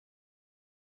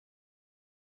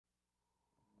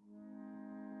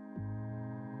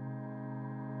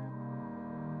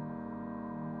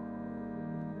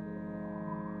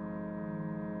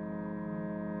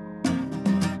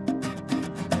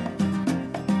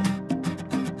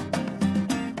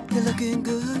You're looking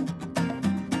good,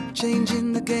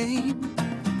 changing the game,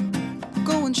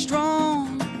 going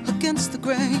strong against the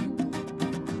grain.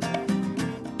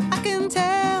 I can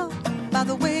tell by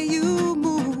the way you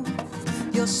move,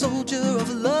 you're a soldier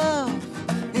of love,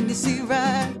 and you see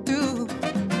right through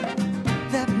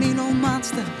that mean old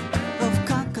monster of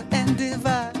conquer and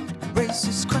divide.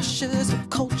 Races, crushers of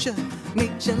culture,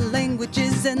 nature,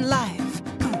 languages, and life.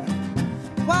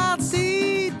 Wild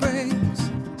seed brings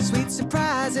sweet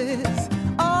surprises.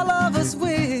 All of us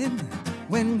win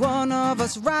when one of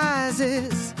us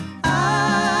rises.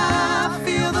 I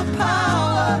feel the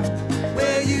power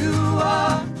where you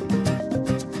are.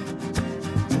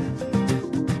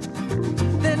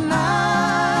 Then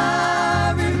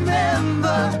I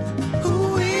remember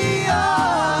who we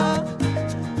are.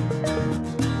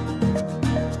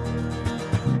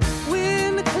 We're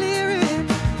in the clearing,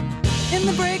 in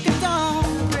the break of dawn,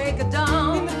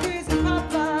 in the freezing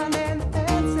hotline and the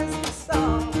ancestor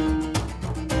song.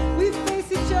 We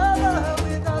face each other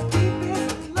with our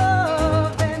deepest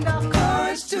love and our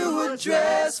courage to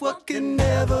address what can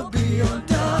never be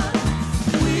undone.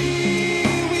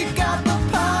 We got the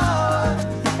power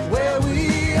where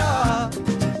we are.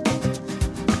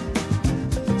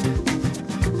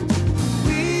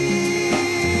 We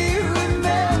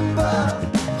remember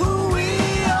who we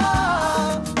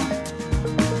are.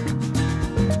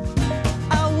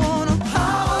 I wanna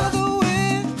power the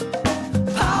wind,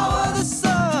 power the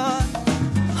sun,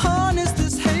 harness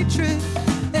this hatred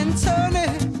and turn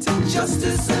it to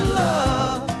justice and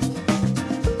love.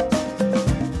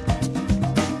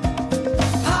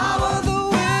 Power the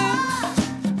wind,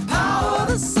 power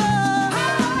the sun,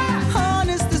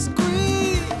 harness this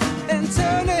greed and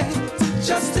turn it to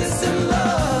justice and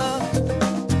love.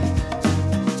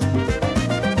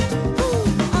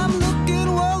 I'm looking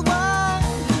worldwide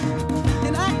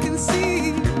and I can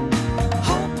see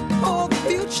hope for the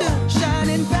future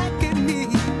shining back at me.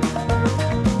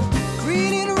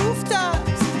 Greening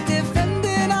rooftops,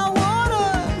 defending our water,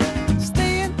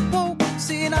 staying woke,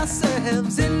 seeing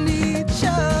ourselves in each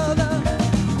other.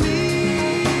 We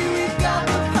got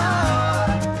the power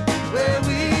where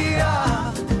we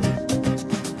are.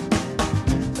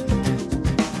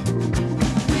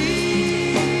 We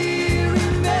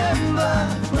remember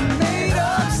we're made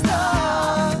of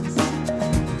stars.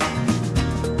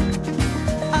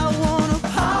 I wanna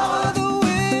power the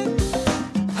wind,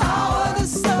 power the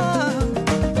sun,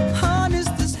 harness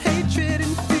this hatred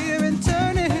and fear and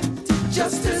turn it to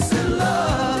justice and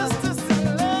love.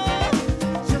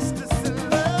 Justice and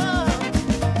love.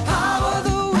 Power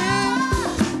the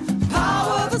wind,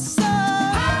 power the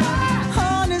sun,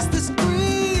 harness this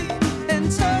greed and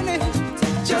turn it to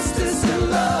justice and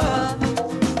love.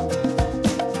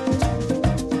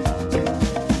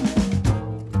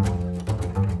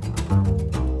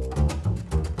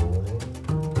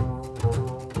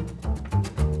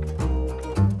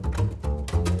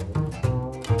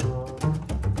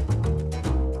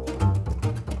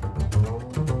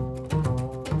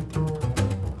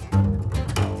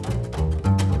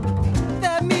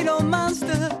 That mean old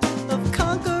monster of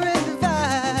conquer and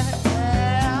divide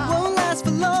won't last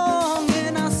for long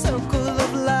in our circle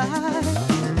of life.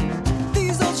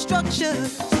 These old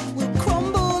structures will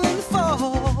crumble and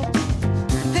fall,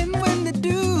 and when they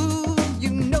do, you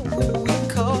know who we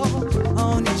call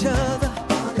on each other,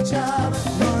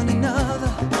 one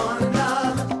another,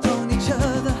 on each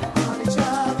other,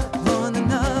 one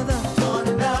another.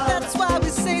 That's why we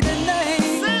say the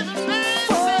name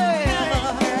forever,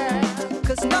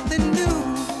 'cause nothing new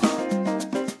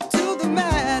to the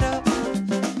matter,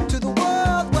 to the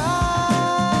worldwide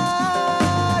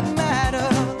matter.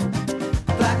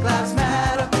 Black lives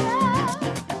matter,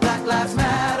 Black lives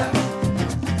matter,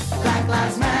 Black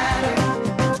lives matter,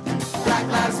 Black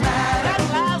lives matter,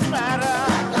 Black lives matter,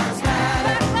 Black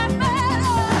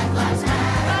lives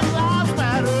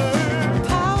matter.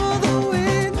 Power the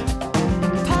wind,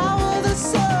 power the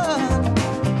sun,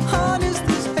 harness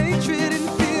this hatred and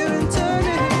fear and turn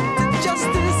it to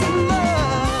justice and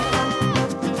love.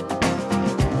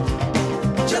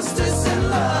 Justice